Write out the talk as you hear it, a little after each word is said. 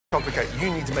complicated. You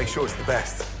need to make sure it's the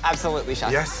best. Absolutely, Chef.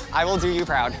 Yes? I will do you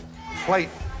proud. Plate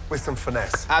with some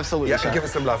finesse. Absolutely, Yeah, Chef. and give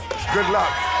us some love. Good luck.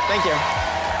 Thank you.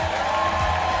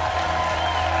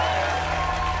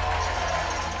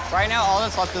 Right now, all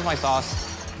that's left is my sauce.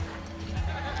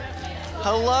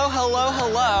 Hello, hello,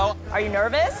 hello. Are you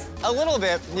nervous? A little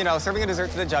bit, you know, serving a dessert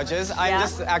to the judges. I'm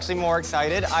just actually more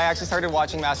excited. I actually started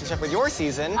watching Masterchef with your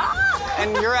season,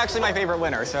 and you're actually my favorite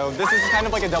winner, so this is kind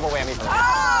of like a double whammy for me.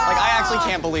 Like, I actually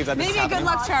can't believe that this is Maybe a happening. good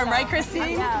luck charm, right,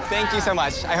 Christine? Thank you so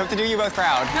much. I hope to do you both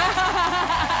proud.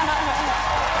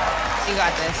 You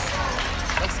got this.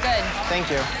 Looks good. Thank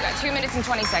you. You got 2 minutes and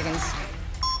 20 seconds.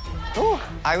 Ooh.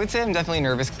 I would say I'm definitely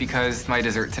nervous because my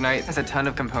dessert tonight has a ton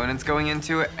of components going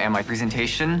into it, and my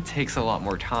presentation takes a lot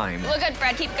more time. Look good,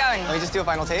 Fred. Keep going. Let me just do a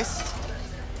final taste.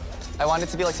 I want it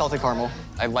to be like salted caramel.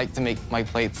 I like to make my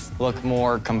plates look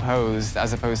more composed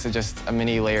as opposed to just a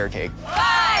mini layer cake.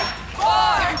 5,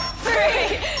 4,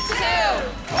 3, 2,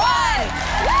 1.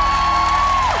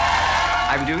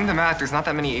 I'm doing the math. There's not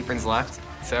that many aprons left,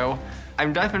 so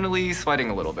I'm definitely sweating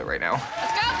a little bit right now.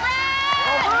 Let's go, Fred!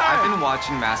 I've been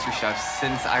watching MasterChef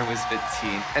since I was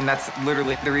 15, and that's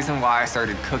literally the reason why I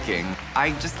started cooking.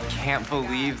 I just can't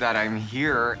believe that I'm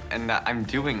here and that I'm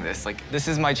doing this. Like, This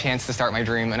is my chance to start my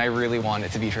dream, and I really want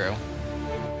it to be true.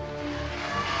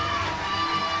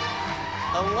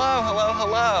 Hello, hello,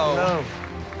 hello.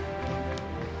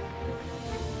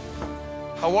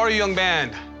 How are you, young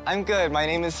man? I'm good. My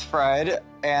name is Fred,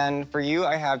 and for you,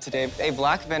 I have today a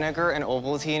black vinegar and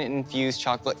Ovaltine-infused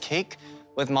chocolate cake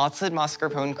with matzoed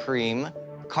mascarpone cream,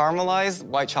 caramelized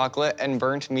white chocolate and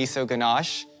burnt miso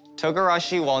ganache,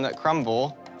 togarashi walnut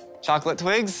crumble, chocolate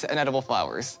twigs, and edible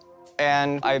flowers.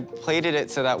 And I plated it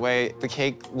so that way the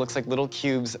cake looks like little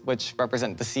cubes, which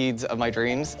represent the seeds of my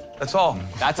dreams. That's all.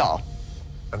 That's all.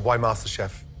 And why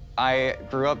MasterChef? I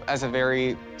grew up as a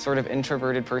very sort of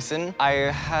introverted person. I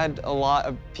had a lot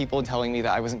of people telling me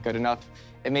that I wasn't good enough.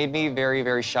 It made me very,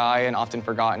 very shy and often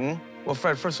forgotten. Well,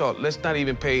 Fred, first of all, let's not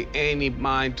even pay any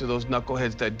mind to those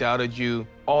knuckleheads that doubted you.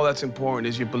 All that's important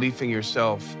is your belief in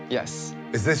yourself. Yes,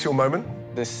 Is this your moment?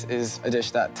 this is a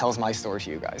dish that tells my story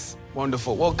to you guys.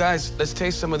 Wonderful. Well, guys, let's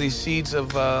taste some of these seeds of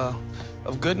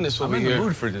goodness over I'm in here. the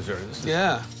mood for dessert. This is...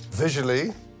 Yeah.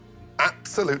 Visually,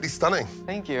 absolutely stunning.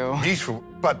 Thank you. Beautiful.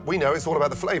 But we know it's all about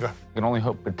the flavor. I can only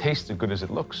hope it tastes as good as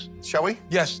it looks. Shall we?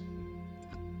 Yes.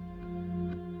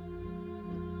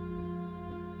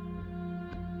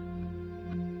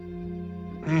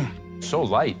 So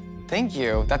light. Thank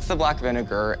you. That's the black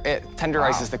vinegar. It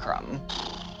tenderizes the crumb.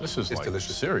 This is like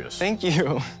delicious. serious. Thank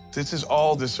you. This is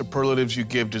all the superlatives you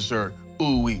give dessert.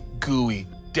 Ooey, gooey,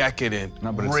 decadent,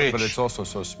 No, but rich. it's also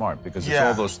so smart because it's Yeah.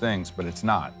 all those things, but it's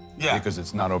not. Yeah. Because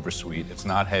it's not oversweet, it's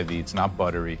not heavy, it's not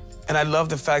buttery. And I love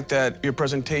the fact that your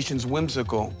presentation's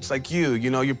whimsical. It's like you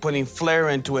know, you're putting flair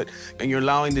into it, and you're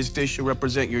allowing this dish to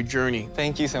represent your journey.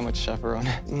 Thank you so much, Chef Aaron.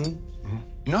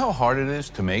 You know how hard it is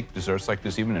to make desserts like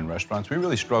this, even in restaurants? We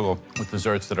really struggle with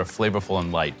desserts that are flavorful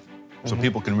and light, so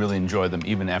people can really enjoy them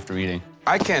even after eating.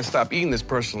 I can't stop eating this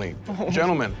personally.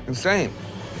 Gentlemen, insane.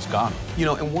 It's gone. You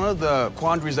know, and one of the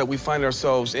quandaries that we find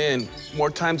ourselves in, more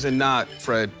times than not,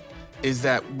 Fred, is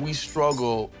that we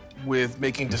struggle with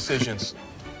making decisions.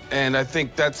 And I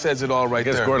think that says it all right I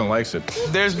guess there. Gordon likes it.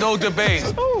 There's no debate.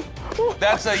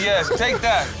 That's a yes. Take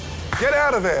that. Get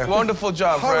out of there. Wonderful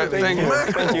job, Fred. Holy Thank you.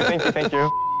 mackerel. Thank you, thank you, thank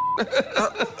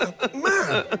you.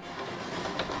 Man.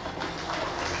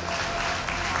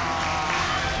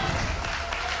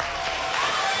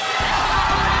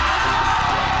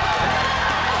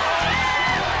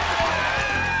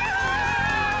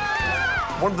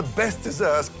 One of the best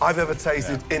desserts I've ever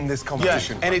tasted in this Yeah,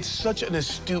 competition. and it's such an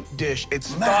astute dish. It's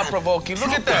thought-provoking. Look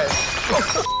at that.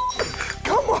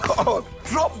 Come on,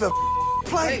 drop the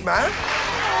plate, man.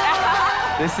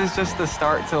 This is just the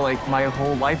start to like my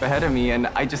whole life ahead of me, and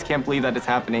I just can't believe that it's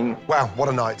happening. Wow, what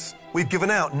a night. We've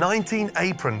given out 19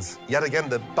 aprons. Yet again,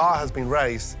 the bar has been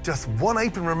raised. Just one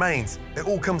apron remains. It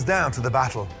all comes down to the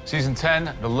battle. Season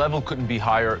 10, the level couldn't be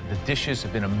higher. The dishes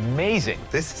have been amazing.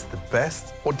 This is the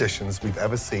best auditions we've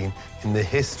ever seen in the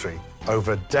history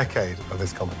over a decade of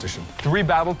this competition. 3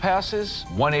 battle passes,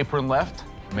 1 apron left.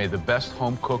 May the best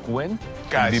home cook win.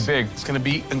 Guys, Be big. it's gonna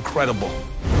be incredible.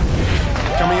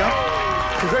 Coming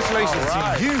up, congratulations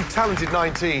to you, talented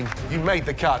 19. You made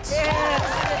the cut.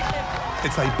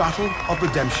 It's a battle of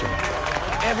redemption.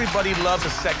 Everybody loves a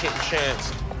second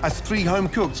chance. As 3 home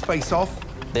cooks face off,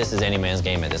 This is any man's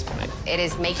game at this point. It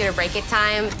is make it or break it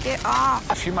time. Get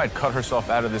off. She might cut herself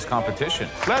out of this competition.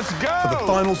 Let's go! for the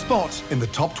final spot in the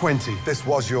top 20. This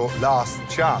was your last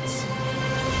chance.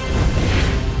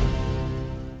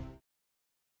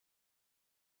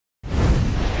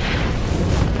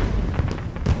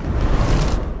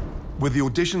 With the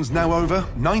auditions now over,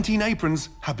 19 aprons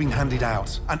have been handed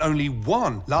out, and only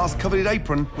one last coveted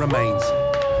apron remains.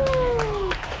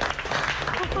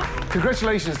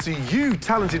 Congratulations to you,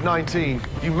 talented 19.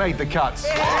 You made the cuts.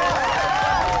 Good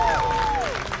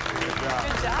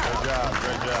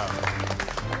job.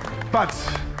 But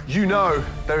you know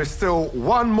there is still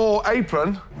one more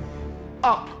apron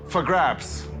up for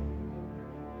grabs.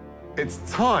 It's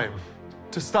time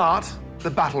to start the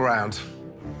battle round.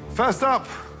 First up,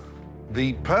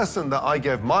 the person that I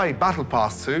gave my battle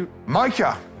pass to,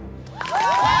 Micah.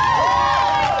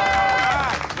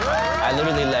 I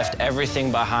literally left everything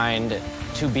behind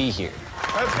to be here.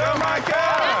 Let's go, Micah!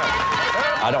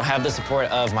 I don't have the support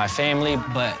of my family,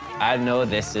 but I know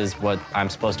this is what I'm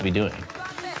supposed to be doing.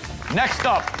 Next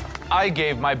up, I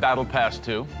gave my battle pass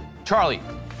to Charlie.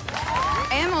 I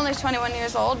am only 21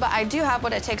 years old, but I do have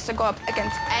what it takes to go up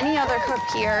against any other cook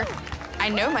here. I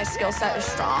know my skill set is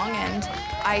strong, and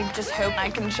I just hope I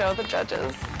can show the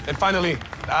judges. And finally,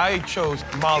 I chose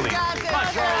Molly. Come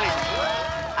on, Charlie.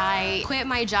 I quit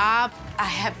my job. I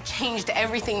have changed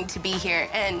everything to be here,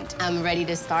 and I'm ready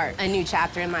to start a new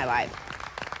chapter in my life.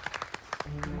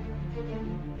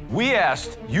 We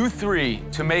asked you three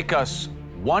to make us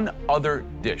one other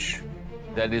dish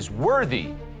that is worthy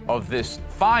of this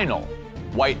final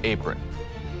white apron.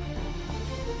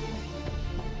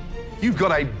 You've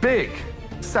got a big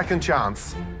second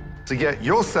chance to get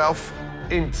yourself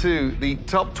into the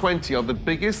top 20 of the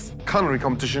biggest culinary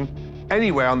competition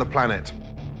anywhere on the planet.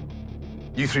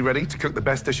 You three ready to cook the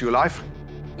best dish of your life?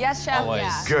 Yes, Chef. Always.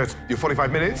 Yeah. Good. Your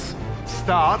 45 minutes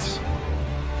start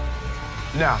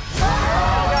now.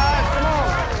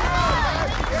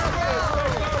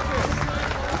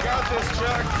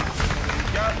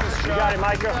 You got it,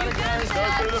 Micah. Go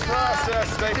through the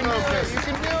process. Stay focused. You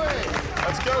can do it.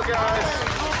 Let's go, guys.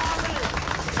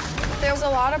 There was a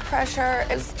lot of pressure.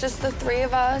 It's just the three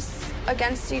of us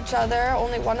against each other.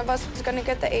 Only one of us was going to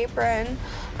get the apron.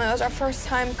 It was our first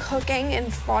time cooking in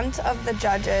front of the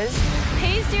judges.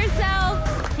 Pace yourself.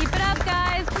 Keep it up,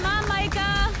 guys. Come on,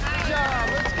 Micah.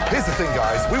 Here's the thing,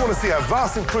 guys. We want to see a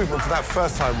vast improvement for that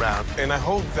first time round. And I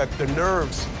hope that the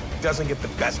nerves doesn't get the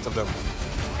best of them.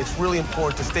 It's really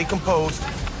important to stay composed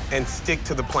and stick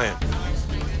to the plan.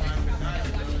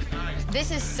 This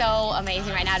is so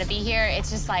amazing right now to be here. It's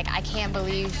just like, I can't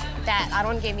believe that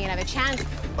Aaron gave me another chance.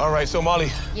 All right, so Molly,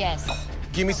 Yes.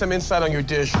 give me some insight on your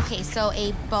dish. Okay, so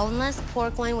a boneless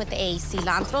pork loin with a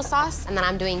cilantro sauce, and then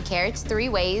I'm doing carrots 3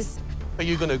 ways. Are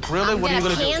you gonna grill it? I'm What are you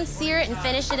gonna gonna do? pan sear it and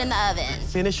finish it in the oven.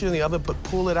 Finish it in the oven, but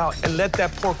pull it out and let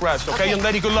that pork rest, okay? Young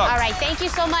lady, good luck. All right, thank you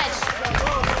so much.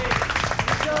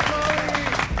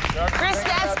 Crisp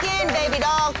that skin, baby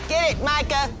doll. Get it,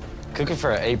 Micah. Cooking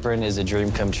for an apron is a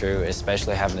dream come true,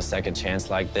 especially having a second chance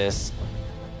like this.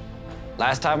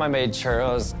 Last time I made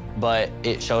churros, but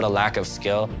it showed a lack of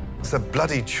skill. It's a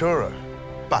bloody churro,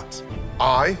 but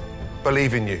I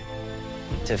believe in you.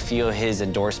 To feel his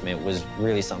endorsement was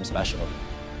really something special.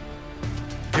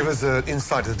 Give us an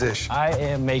insight to the dish. I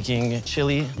am making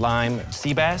chili lime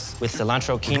sea bass with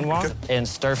cilantro quinoa Good. and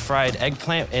stir-fried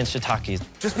eggplant and shiitakes.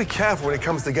 Just be careful when it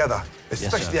comes together,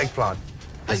 especially Chef. the eggplant.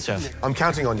 Yes, Chef. I'm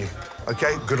counting on you,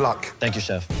 okay? Good luck. Thank you,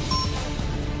 Chef.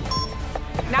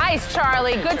 Nice,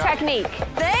 Charlie. Good technique.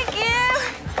 Thank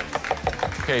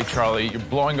you. Okay, Charlie, you're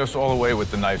blowing us all away with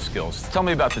the knife skills. Tell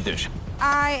me about the dish.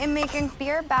 I am making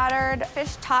beer-battered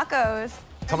fish tacos.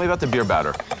 Tell me about the beer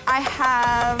batter. I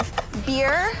have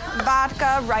beer,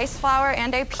 vodka, rice flour,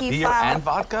 and a pea Beer flour. and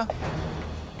vodka?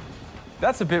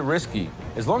 That's a bit risky,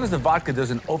 as long as the vodka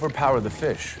doesn't overpower the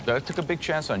fish. I took a big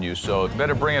chance on you, so you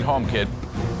better bring it home, kid.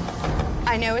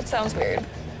 I know it sounds weird,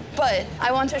 but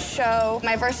I want to show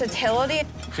my versatility.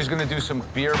 She's gonna do some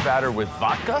beer batter with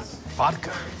vodka?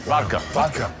 Vodka. Vodka.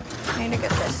 Vodka. I need to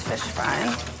get this fish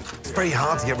fried. It's very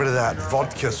hard to get rid of that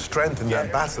vodka strength in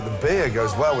that batter. The beer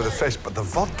goes well with the fish, but the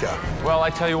vodka. Well, I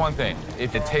tell you one thing.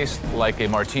 If it tastes like a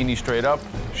martini straight up,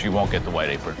 she won't get the white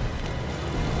apron.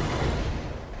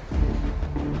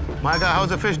 My God, how's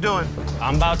the fish doing?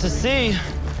 I'm about to see.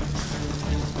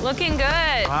 Looking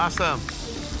good. Awesome.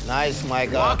 Nice,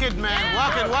 Micah. Walk it, man.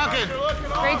 Walk it, walk it.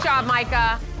 Great job,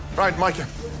 Micah. Right, Micah,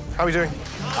 how are we doing?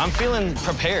 I'm feeling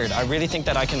prepared. I really think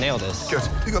that I can nail this. Good.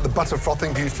 You got the butter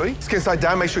frothing beautifully. Skin side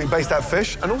down, make sure you baste that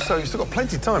fish. And also, you've still got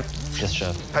plenty of time. Yes,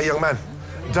 Chef. Hey, young man,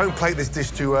 don't plate this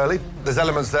dish too early. There's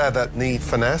elements there that need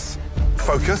finesse.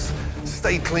 Focus,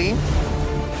 stay clean.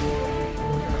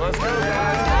 Let's go,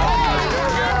 guys.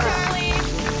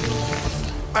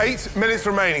 8 minutes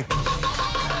remaining.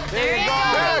 There you go.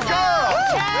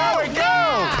 There we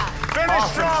go. Finish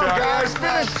strong, Chuck. guys.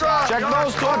 Finish strong. Check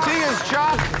those tortillas,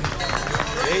 Chuck.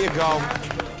 There you go.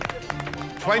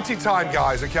 Plenty time,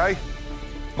 guys, okay?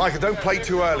 Micah, don't plate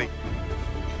too early.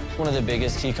 One of the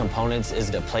biggest key components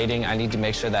is the plating. I need to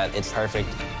make sure that it's perfect.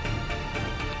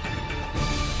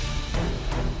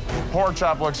 Pork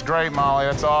chop looks great, Molly.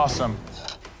 That's awesome.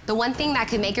 The one thing that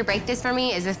could make or break this for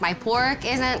me is if my pork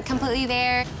isn't completely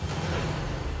there.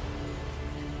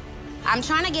 I'm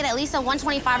trying to get at least a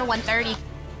 125 or 130.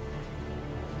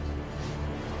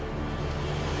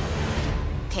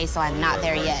 Okay, so I'm not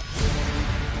there yet.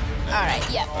 All right,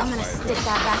 yeah, I'm gonna stick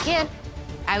that back in.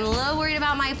 I'm a little worried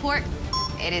about my pork.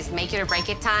 It is make it or break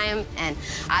it time, and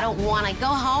I don't wanna go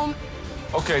home.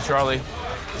 Okay, Charlie.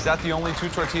 Is that the only 2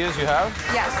 tortillas you have?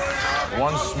 Yes.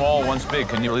 One's small, one's big.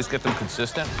 Can you at least get them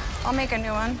consistent? I'll make a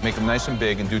new one. Make them nice and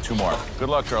big and do 2 more. Good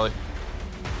luck, Charlie.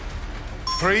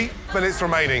 3 minutes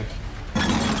remaining.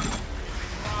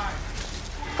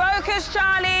 Focus,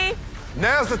 Charlie.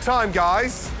 Now's the time,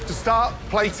 guys, to start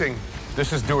plating.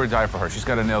 This is do or die for her. She's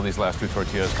got to nail these last 2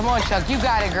 tortillas. Come on, Chuck, you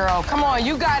got it, girl. Come on,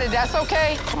 you got it. That's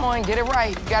okay. Come on, get it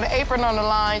right. You got an apron on the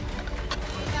line.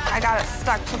 I got it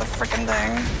stuck to the frickin'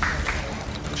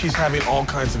 thing. She's having all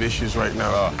kinds of issues right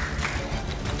now.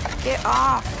 Get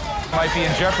off. Might be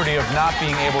in jeopardy of not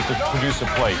being able to produce a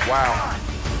plate. Wow.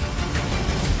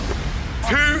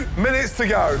 2 minutes to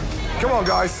go. Come on,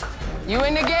 guys. You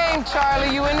in the game,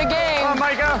 Charlie. You in the game. Come on,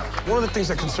 Micah. One of the things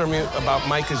that concern me about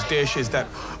Micah's dish is that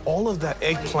all of that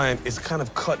eggplant is kind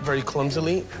of cut very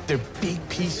clumsily. They're big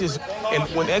pieces, and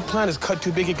when eggplant is cut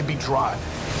too big, it can be dry.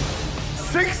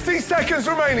 60 seconds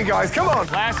remaining, guys. Come on.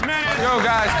 Last minute. Go,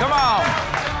 guys. Come on.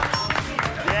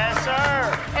 Yes,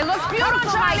 sir. It looks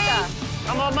beautiful, Charlie.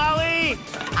 Come on, Molly.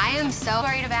 I am so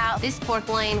worried about this pork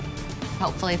loin.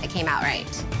 Hopefully it came out right.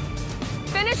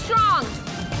 Finish strong.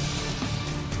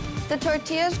 The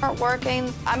tortillas aren't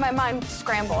working. My mind's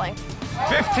scrambling.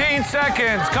 15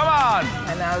 seconds. Come on.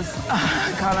 And I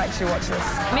can't actually watch this.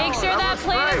 Make sure that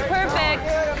plate is perfect.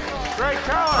 Great,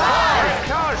 Carlos.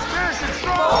 Carlos, finish it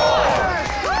strong.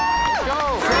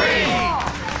 Go. 3.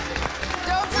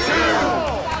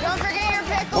 Don't forget your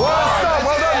pickle. Well done,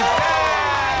 well done.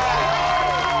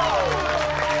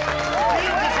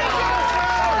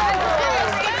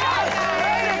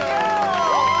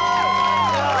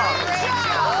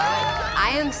 I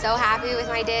am so happy with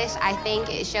my dish. I think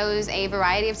it shows a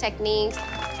variety of techniques.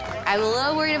 I'm a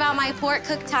little worried about my pork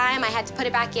cook time. I had to put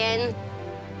it back in.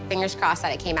 Fingers crossed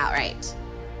that it came out right.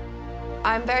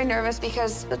 I'm very nervous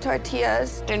because the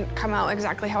tortillas didn't come out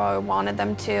exactly how I wanted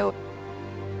them to.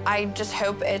 I just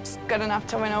hope it's good enough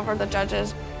to win over the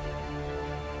judges.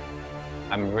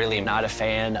 I'm really not a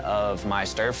fan of my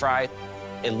stir fry.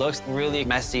 It looks really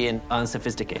messy and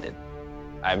unsophisticated.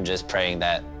 I'm just praying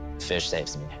that fish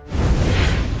saves me.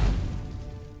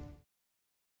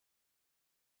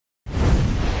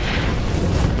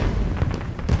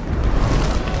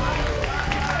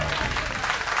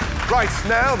 Right,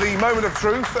 now the moment of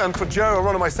truth, and for Joe, Ron,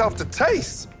 and myself to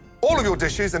taste all of your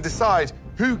dishes and decide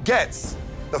who gets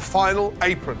the final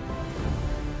apron.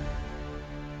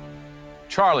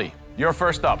 Charlie, you're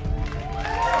first up.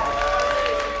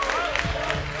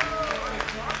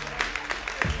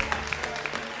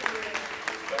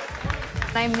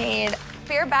 I made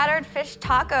beer battered fish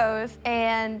tacos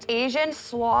and Asian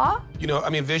slaw. You know, I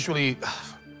mean, visually,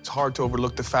 it's hard to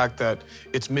overlook the fact that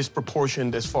it's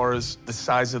misproportioned as far as the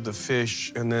size of the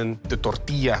fish and then the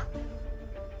tortilla.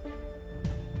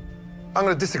 I'm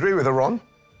going to disagree with her, Ron.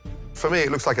 For me,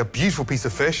 it looks like a beautiful piece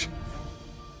of fish.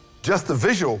 Just the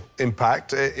visual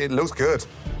impact, it looks good.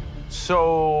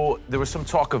 So there was some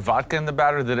talk of vodka in the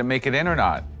batter. Did it make it in or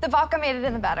not? The vodka made it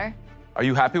in the batter. Are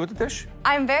you happy with the dish?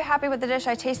 I'm very happy with the dish.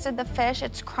 I tasted the fish.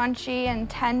 It's crunchy and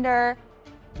tender.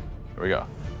 Here we go.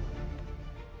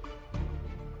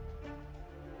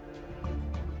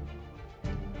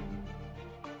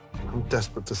 I'm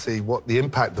desperate to see what the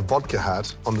impact the vodka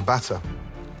had on the batter.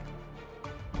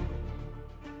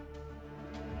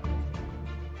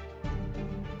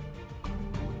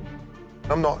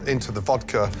 I'm not into the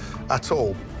vodka at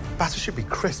all. Batter should be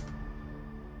crisp.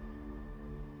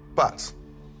 But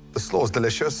the slaw is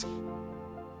delicious.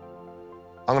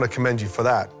 I'm going to commend you for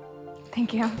that.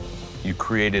 Thank you. You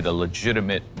created a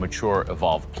legitimate, mature,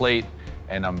 evolved plate,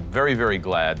 and I'm very, very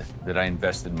glad that I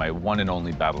invested my one and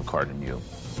only battle card in you.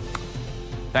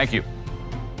 Thank you.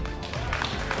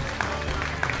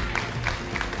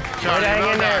 Charlie,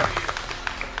 hang in there.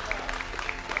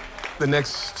 The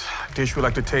next dish we'd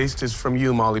like to taste is from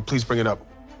you, Molly. Please bring it up.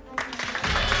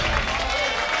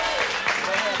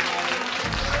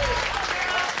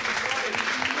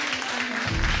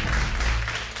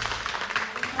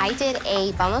 I did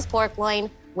a boneless pork loin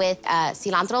with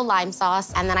cilantro lime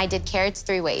sauce, and then I did carrots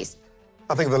 3 ways.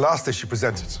 I think the last dish you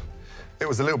presented, It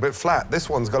was a little bit flat. This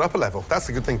one's got up a level. That's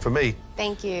a good thing for me.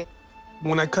 Thank you.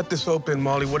 When I cut this open,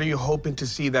 Molly, what are you hoping to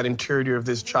see that interior of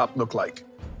this chop look like?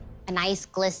 A nice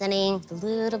glistening, a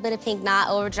little bit of pink, not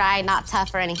over dry, not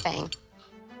tough or anything.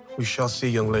 We shall see,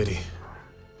 young lady.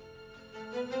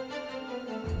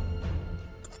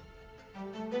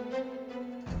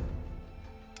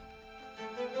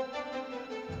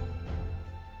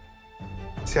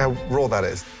 See how raw that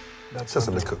is? That's just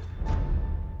something to cook.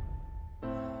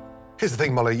 Here's the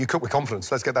thing, Molly, you cook with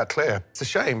confidence. Let's get that clear. It's a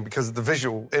shame because of the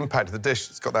visual impact of the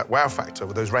dish. It's got that wow factor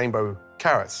with those rainbow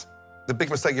carrots. The big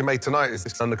mistake you made tonight is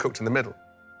it's undercooked in the middle.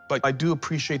 But I do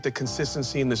appreciate the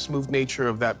consistency and the smooth nature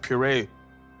of that puree.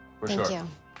 For Thank sure. you.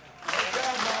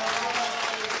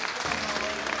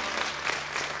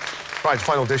 Right,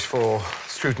 final dish for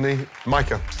scrutiny.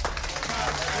 Micah.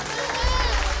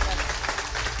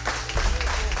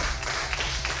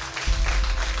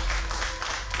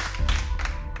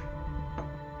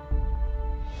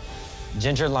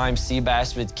 Ginger lime sea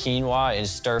bass with quinoa and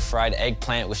stir-fried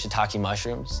eggplant with shiitake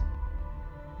mushrooms.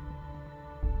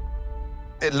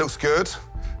 It looks good.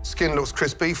 Skin looks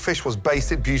crispy. Fish was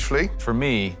basted beautifully. For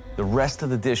me, the rest of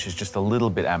the dish is just a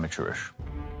little bit amateurish.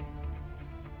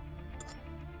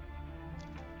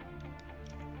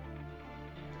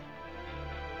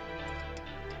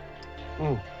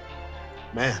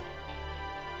 Man.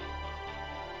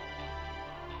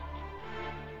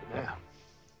 Yeah.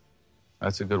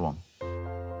 That's a good one.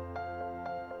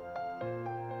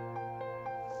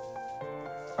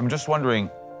 I'm just wondering,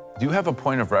 do you have a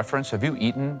point of reference? Have you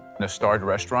eaten in a starred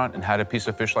restaurant and had a piece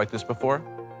of fish like this before?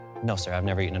 No, sir, I've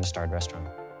never eaten in a starred restaurant.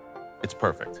 It's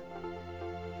perfect.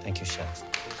 Thank you, chef.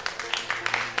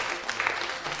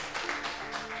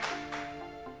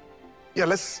 Yeah,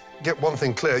 let's get one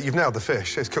thing clear. You've nailed the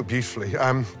fish. It's cooked beautifully.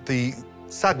 The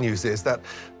sad news is that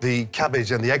the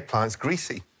cabbage and the eggplant's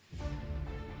greasy.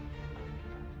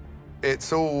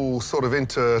 It's all sort of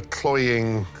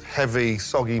intercloying, heavy,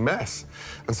 soggy mess.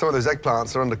 And some of those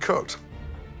eggplants are undercooked.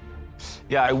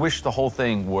 Yeah, I wish the whole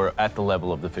thing were at the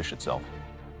level of the fish itself.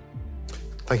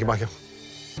 Thank you, Micah.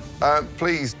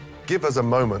 Please give us a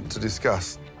moment to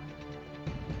discuss.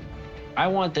 I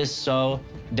want this so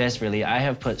desperately. I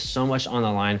have put so much on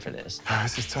the line for this.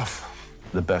 This is tough.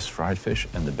 The best fried fish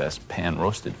and the best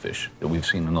pan-roasted fish that we've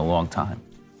seen in a long time.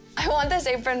 I want this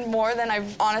apron more than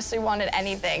I've honestly wanted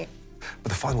anything.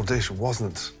 But the final dish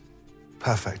wasn't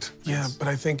perfect. Yeah, but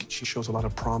I think she shows a lot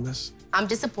of promise. I'm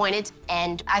disappointed,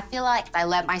 and I feel like I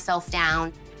let myself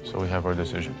down. So we have our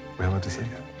decision. We have a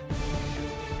decision.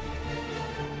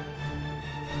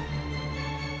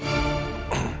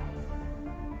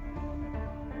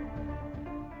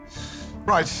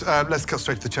 Right, let's cut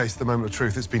straight to the chase, the moment of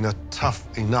truth. It's been a tough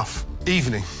enough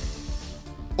evening.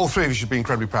 All three of you should be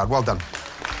incredibly proud. Well done.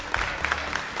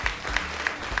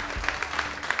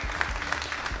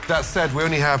 That said, we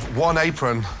only have one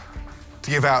apron to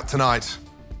give out tonight.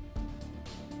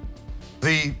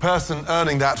 The person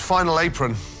earning that final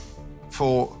apron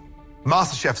for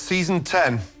MasterChef Season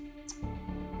 10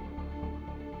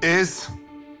 is...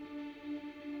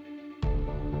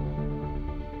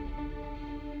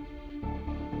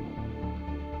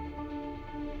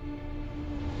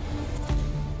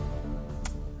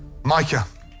 Micah.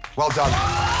 Well done.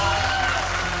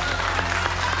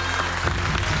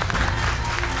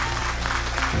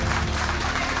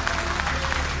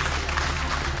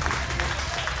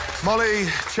 Molly,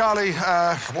 Charlie,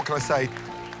 what can I say?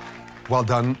 Well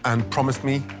done, and promise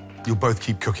me you'll both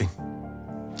keep cooking.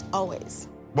 Always.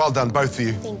 Well done, both of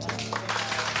you. Thank you.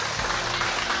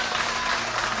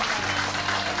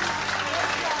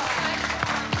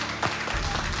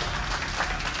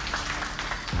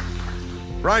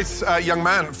 Right, young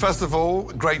man, first of all,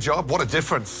 great job. What a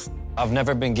difference. I've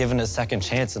never been given a second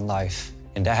chance in life,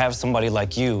 and to have somebody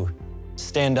like you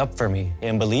stand up for me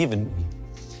and believe in me,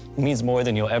 it means more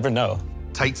than you'll ever know.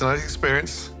 Take tonight's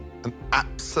experience and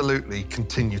absolutely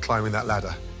continue climbing that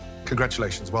ladder.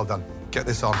 Congratulations, well done. Get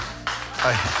this on.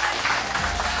 Hey.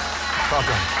 Well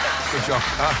done. Good job.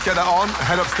 Get that on,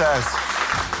 head upstairs.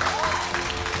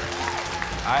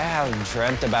 I have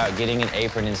dreamt about getting an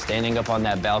apron and standing up on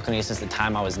that balcony since the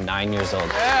time I was 9 years old.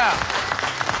 Yeah.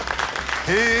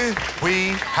 Here we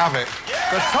have it.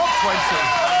 The top 20.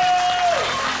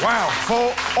 Wow,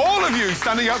 for all of you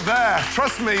standing up there,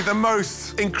 trust me, the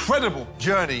most incredible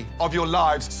journey of your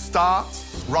lives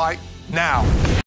starts right now.